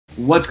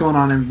What's going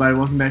on, everybody?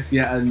 Welcome back to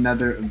yet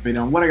another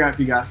video. And what I got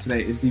for you guys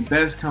today is the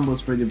best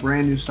combos for the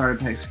brand new starter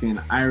pack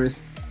skin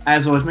Iris.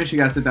 As always, make sure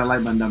you guys hit that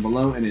like button down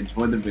below and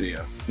enjoy the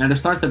video. Now to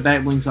start the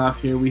back blings off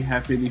here, we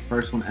have here the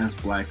first one as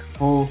Black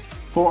Hole.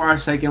 For our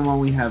second one,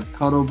 we have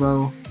Cuddle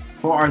Bow.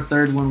 For our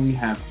third one, we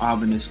have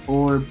Ominous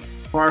Orb.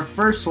 For our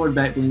first sword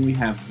back bling, we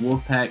have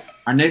Wolfpack.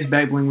 Our next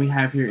back bling we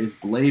have here is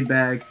Blade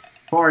Bag.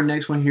 For our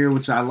next one here,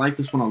 which I like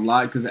this one a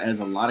lot because it adds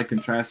a lot of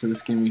contrast to the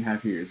skin we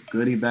have here, is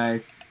Goodie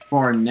Bag.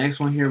 For our next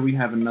one here, we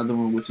have another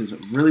one which is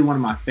really one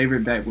of my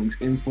favorite back blings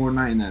in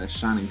Fortnite, and that is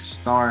Shining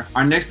Star.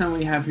 Our next one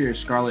we have here is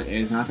Scarlet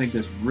Edge, and I think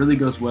this really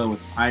goes well with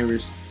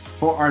Iris.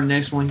 For our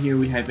next one here,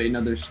 we have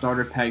another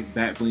starter pack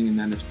back bling, and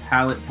that is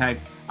Palette Pack.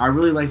 I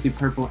really like the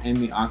purple and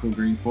the aqua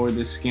green for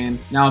this skin.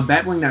 Now a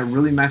back bling that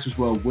really matches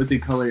well with the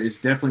color is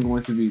definitely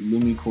going to be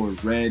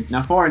Lumicore Red.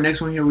 Now for our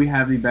next one here, we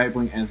have the back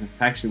bling as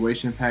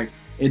Infatuation Pack.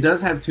 It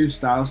does have two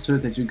styles to it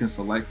that you can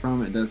select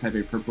from. It does have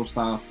a purple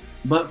style,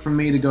 but for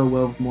me to go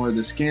well with more of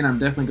the skin, I'm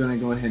definitely going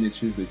to go ahead and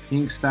choose the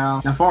pink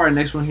style. Now for our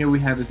next one here, we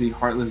have is the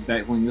Heartless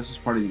back bling. This is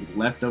part of the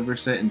leftover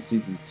set in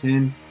season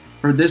 10.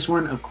 For this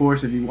one, of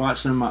course, if you watch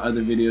some of my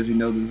other videos, you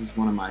know this is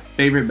one of my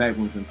favorite back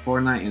blings in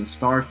Fortnite and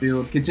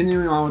Starfield.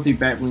 Continuing on with the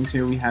back blings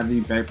here, we have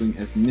the back bling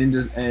as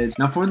Ninja's Edge.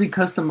 Now for the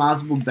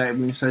customizable back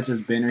blings such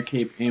as Banner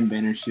Cape and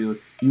Banner Shield,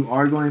 you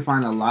are going to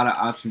find a lot of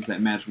options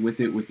that match with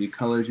it. With the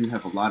colors, you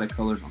have a lot of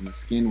colors on the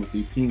skin with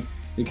the pink,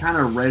 the kind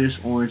of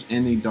reddish orange,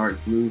 and the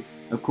dark blue.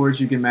 Of course,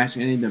 you can match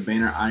any of the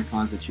banner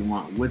icons that you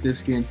want with this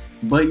skin,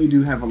 but you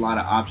do have a lot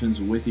of options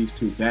with these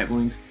two back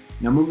blings.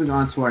 Now moving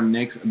on to our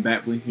next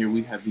back bling here,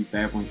 we have the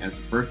back bling as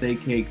Birthday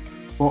Cake.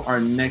 For our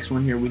next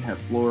one here, we have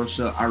Floral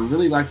Shell. I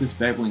really like this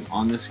back bling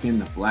on this skin.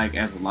 The black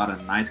adds a lot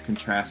of nice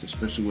contrast,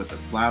 especially with the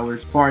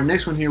flowers. For our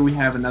next one here, we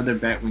have another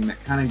back bling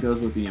that kind of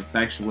goes with the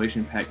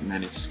Infatuation Pack, and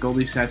that is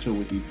Scully Satchel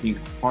with the pink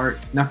heart.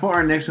 Now for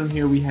our next one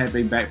here, we have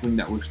a back bling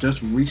that was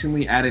just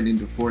recently added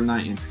into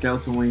Fortnite in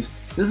Skeleton Wings.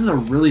 This is a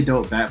really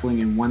dope back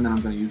bling and one that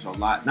I'm going to use a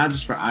lot, not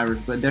just for Iris,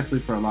 but definitely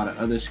for a lot of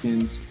other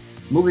skins.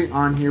 Moving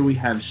on here, we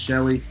have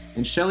Shelly,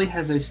 and Shelly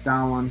has a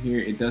style on here.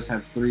 It does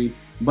have three,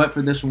 but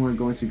for this one, we're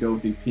going to go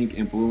with the pink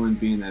and blue one,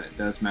 being that it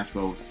does match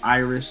well with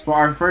Iris. For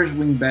our first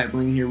wing back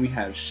bling here, we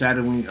have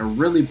Shadow Wing, a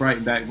really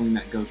bright back bling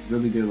that goes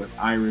really good with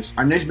Iris.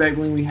 Our next back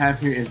bling we have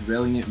here is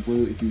Brilliant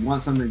Blue. If you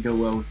want something to go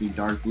well with the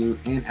dark blue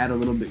and add a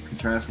little bit of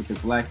contrast with the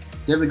black,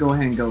 definitely go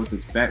ahead and go with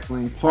this back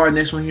bling. For our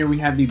next one here, we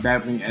have the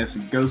back bling as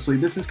Ghostly.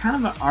 This is kind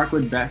of an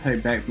awkward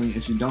backpack back bling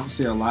as you don't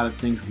see a lot of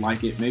things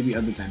like it, maybe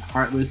other than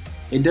Heartless.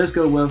 It does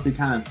go well with the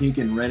kind of pink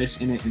and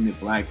reddish in it, and the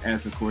black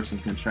adds, of course, some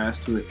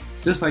contrast to it,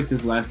 just like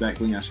this last back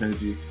bling I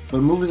showed you.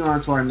 But moving on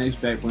to our next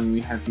back bling,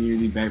 we have here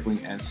the back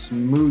bling as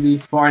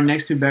Smoothie. For our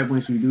next two back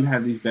blings, we do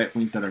have these back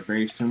blings that are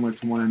very similar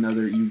to one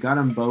another. You got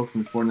them both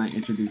when Fortnite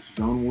introduced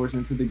Zone Wars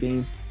into the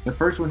game. The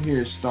first one here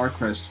is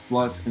Starcrest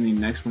Flux, and the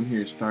next one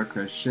here is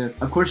Starcrest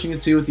Shift. Of course, you can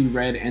see with the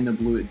red and the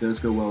blue, it does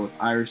go well with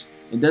Iris.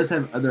 It does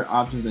have other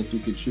options that you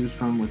could choose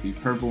from with the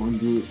purple and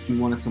blue if you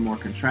wanted some more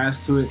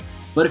contrast to it.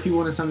 But if you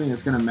wanted something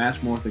that's going to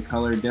match more with the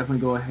color, definitely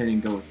go ahead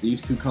and go with these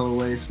two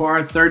colorways. For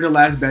our third to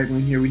last back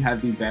bling here, we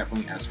have the back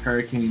bling as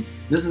Hurricane.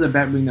 This is a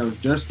back bling that was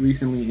just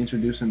recently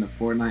introduced into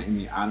Fortnite in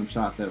the item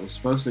shop that was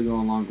supposed to go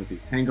along with the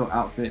Tango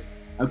outfit.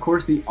 Of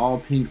course, the all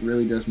pink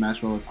really does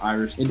match well with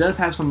Iris. It does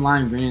have some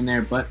lime green in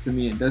there, but to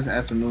me, it does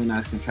add some really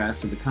nice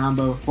contrast to the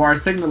combo. For our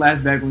second to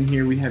last back bling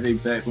here, we have a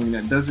back bling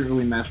that doesn't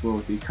really match well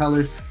with the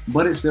colors,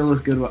 but it still looks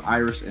good with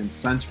Iris and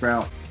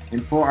Sunsprout.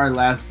 And for our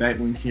last back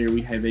bling here,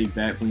 we have a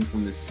back bling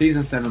from the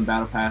Season 7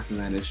 Battle Pass, and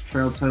that is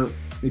Trail Tote.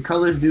 The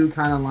colors do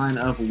kind of line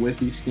up with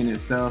the skin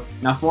itself.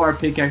 Now for our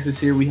pickaxes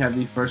here, we have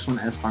the first one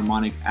as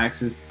Harmonic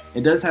Axis.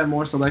 It does have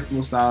more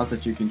selectable styles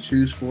that you can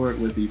choose for it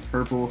with the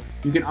purple.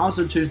 You can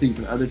also choose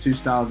the other two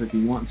styles if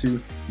you want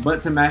to,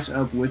 but to match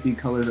up with the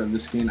colors of the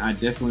skin, I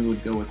definitely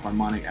would go with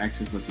Harmonic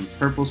Axis with the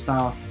purple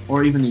style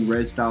or even the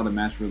red style to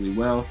match really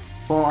well.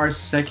 For our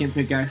second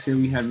pickaxe here,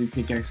 we have the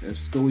pickaxe as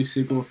Scully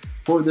Sickle.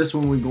 For this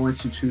one, we're going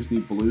to choose the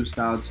blue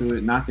style to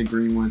it, not the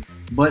green one.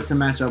 But to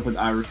match up with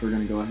Iris, we're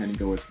going to go ahead and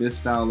go with this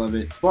style of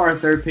it. For our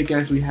third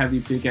pickaxe, we have the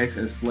pickaxe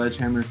as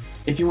Sledgehammer.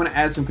 If you want to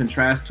add some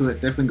contrast to it,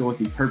 definitely go with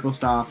the purple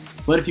style.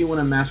 But if you want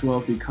to match well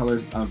with the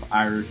colors of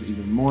Iris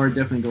even more,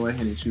 definitely go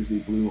ahead and choose the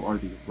blue or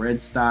the red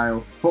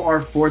style. For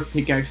our fourth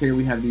pickaxe here,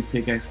 we have the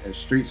pickaxe as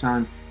Street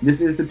Sign. This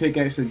is the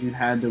pickaxe that you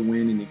had to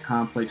win in the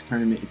Complex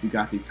tournament if you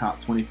got the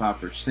top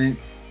 25%.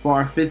 For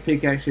our fifth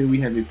pickaxe here,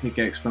 we have a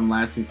pickaxe from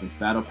last season's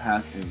Battle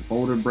Pass and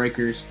Boulder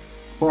Breakers.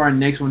 For our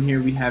next one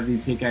here, we have the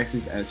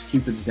pickaxes as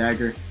Cupid's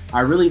Dagger.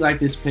 I really like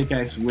this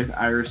pickaxe with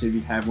Iris if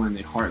you have one of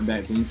the heart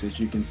back blings. As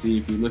you can see,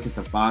 if you look at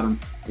the bottom,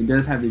 it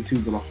does have the two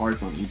little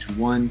hearts on each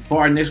one. For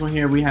our next one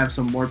here, we have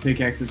some more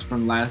pickaxes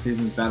from last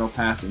season's Battle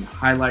Pass and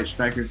Highlight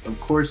Strikers. Of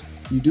course,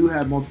 you do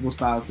have multiple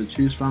styles to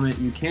choose from it.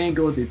 You can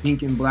go with the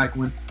pink and black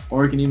one,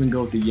 or you can even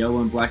go with the yellow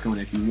and black one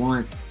if you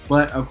want.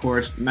 But of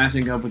course,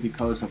 matching up with the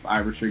colors of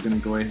Iris, you're going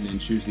to go ahead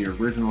and choose the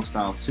original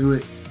style to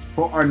it.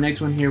 For our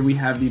next one here, we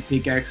have the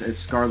pickaxe as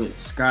Scarlet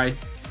Sky.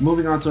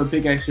 Moving on to a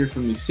pickaxe here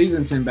from the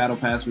Season 10 Battle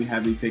Pass, we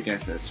have the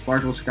pickaxe as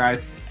Sparkle Sky.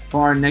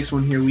 For our next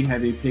one here, we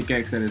have a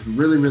pickaxe that is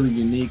really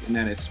unique, and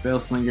that is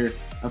Spellslinger.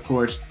 Of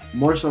course,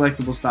 more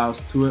selectable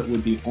styles to it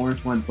with the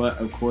orange one, but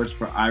of course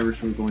for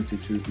Iris we're going to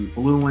choose the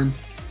blue one.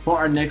 For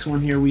our next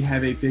one here, we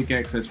have a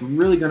pickaxe that's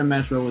really going to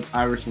match well with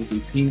Iris with the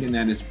pink, and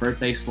that is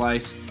Birthday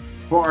Slice.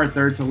 For our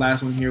third to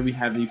last one here, we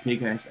have the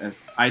pickaxe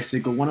as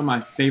Icicle, one of my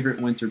favorite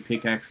winter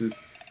pickaxes.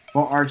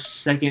 For our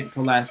second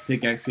to last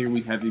pickaxe here,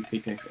 we have the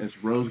pickaxe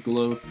as Rose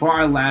Glow. For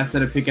our last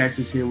set of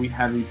pickaxes here, we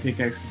have the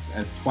pickaxes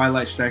as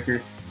Twilight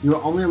Striker. You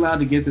are only allowed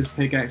to get this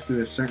pickaxe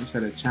through a certain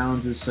set of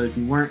challenges, so if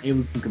you weren't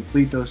able to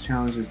complete those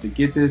challenges to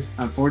get this,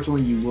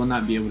 unfortunately you will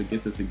not be able to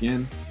get this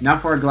again. Now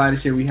for our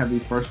gliders here, we have the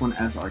first one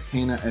as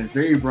Arcana, a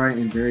very bright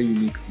and very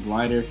unique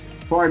glider.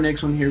 For our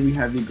next one here, we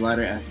have the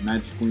glider as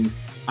Magic Wings.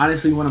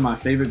 Honestly, one of my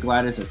favorite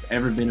gliders that's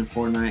ever been in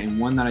Fortnite, and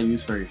one that I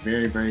use for a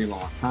very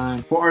long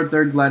time. For our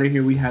third glider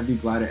here, we have the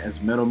glider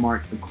as Metal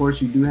Mark. Of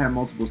course, you do have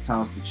multiple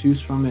styles to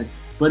choose from it,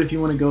 but if you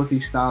want to go with the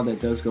style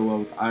that does go well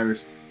with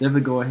Iris,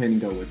 definitely go ahead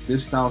and go with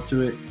this style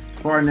to it.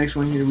 For our next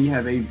one here, we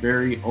have a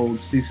very old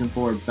Season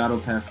 4 Battle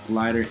Pass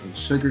glider in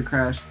Sugar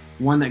Crash,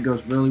 one that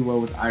goes really well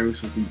with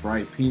Iris with the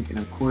bright pink, and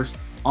of course,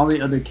 all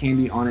the other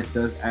candy on it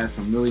does add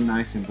some really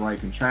nice and bright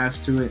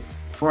contrast to it.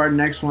 For our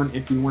next one,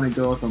 if you want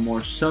to go with a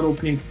more subtle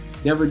pink,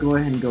 definitely go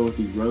ahead and go with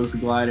the Rose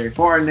glider.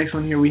 For our next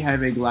one here, we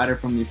have a glider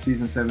from the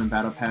Season 7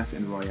 Battle Pass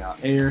in Royale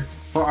Air.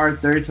 For our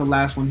third to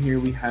last one here,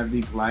 we have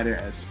the glider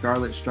as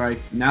Scarlet Strike.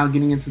 Now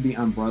getting into the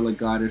umbrella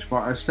gliders. For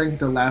our second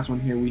to last one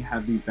here, we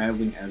have the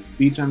Battling as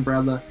Beach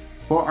Umbrella.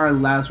 For our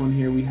last one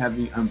here, we have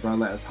the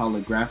umbrella as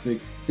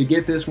Holographic. To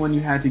get this one, you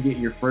had to get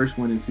your first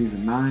one in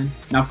Season 9.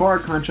 Now for our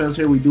contrails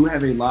here, we do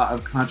have a lot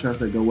of contrails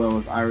that go well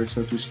with Iris.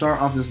 So to start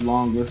off this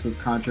long list of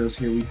contrails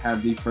here, we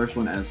have the first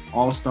one as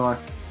All-Star.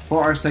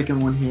 For our second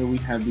one here, we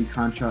have the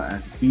contrail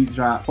as Beat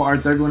Drop. For our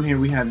third one here,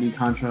 we have the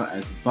contrail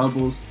as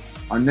Bubbles.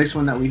 Our next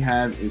one that we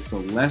have is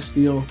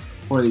Celestial.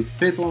 For the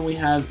fifth one we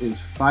have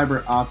is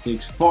Fiber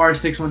Optics. For our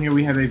sixth one here,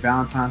 we have a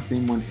Valentine's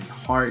theme one in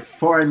Hearts.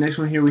 For our next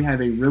one here, we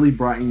have a really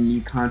bright and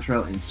unique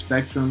contrail in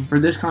Spectrum. For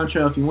this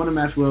contrail, if you want to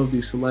match well with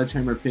the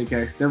Sledgehammer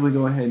pickaxe, definitely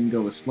go ahead and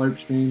go with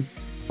Slurpstream.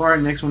 For our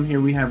next one here,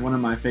 we have one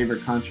of my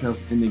favorite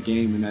contrails in the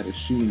game, and that is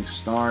Shooting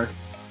Star.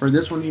 For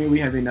this one here, we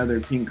have another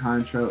pink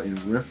contrail in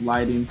Rift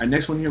Lighting. Our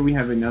next one here, we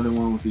have another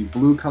one with the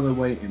blue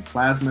colorway in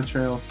Plasma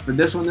Trail. For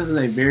this one, this is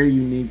a very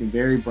unique and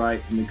very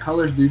bright, and the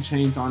colors do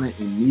change on it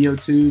in Neo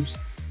Tubes.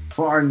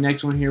 For our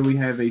next one here, we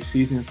have a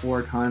Season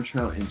 4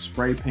 contrail in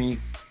Spray Paint.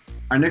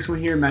 Our next one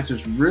here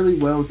matches really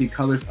well with the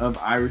colors of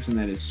Iris, and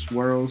that is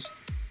Swirls.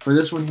 For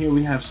this one here,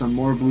 we have some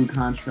more blue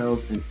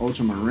contrails in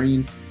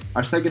Ultramarine.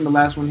 Our second to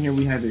last one here,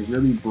 we have a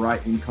really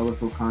bright and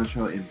colorful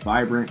contrail in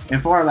Vibrant.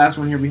 And for our last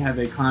one here, we have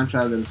a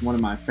contrail that is one of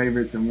my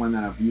favorites and one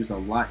that I've used a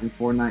lot in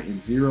Fortnite in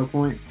 0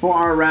 Point. For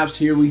our wraps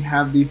here, we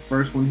have the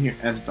first one here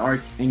as Dark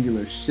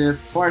Angular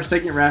Shift. For our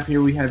second wrap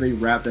here, we have a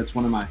wrap that's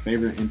one of my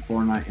favorite in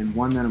Fortnite and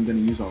one that I'm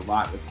going to use a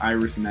lot with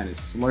Iris, and that is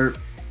Slurp.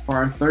 For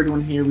our third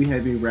one here, we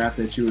have a wrap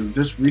that you were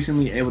just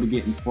recently able to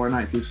get in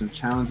Fortnite through some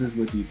challenges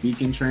with the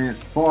Beacon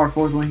Trance. For our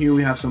fourth one here,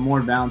 we have some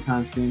more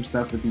Valentine's themed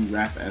stuff with the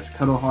wrap as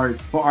Cuddle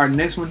Hearts. For our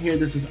next one here,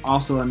 this is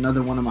also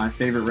another one of my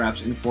favorite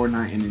wraps in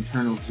Fortnite in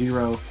Internal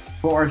Zero.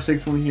 For our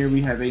sixth one here,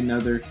 we have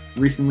another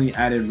recently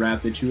added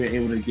wrap that you were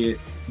able to get.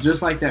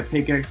 Just like that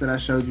pickaxe that I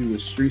showed you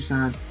with Street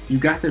Sign, you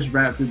got this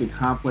wrap through the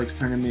Complex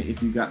tournament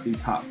if you got the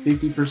top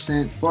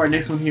 50%. For our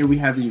next one here, we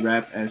have the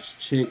wrap as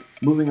Chick.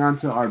 Moving on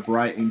to our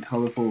bright and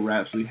colorful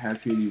wraps, we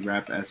have here the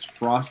wrap as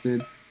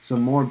Frosted.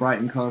 Some more bright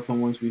and colorful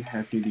ones, we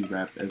have here the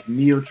wrap as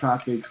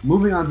Neotropics.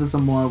 Moving on to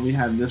some more, we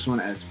have this one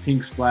as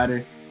Pink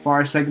Splatter. For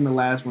our second to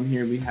last one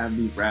here, we have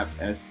the wrap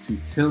as Too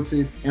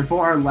Tilted. And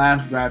for our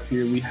last wrap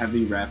here, we have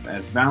the wrap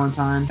as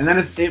Valentine. And that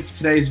is it for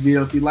today's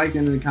video. If you liked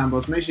any of the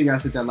combos, make sure you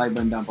guys hit that like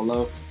button down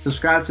below.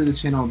 Subscribe to the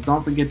channel.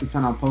 Don't forget to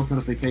turn on post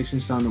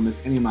notifications so you don't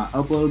miss any of my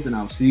uploads. And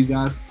I'll see you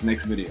guys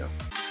next video.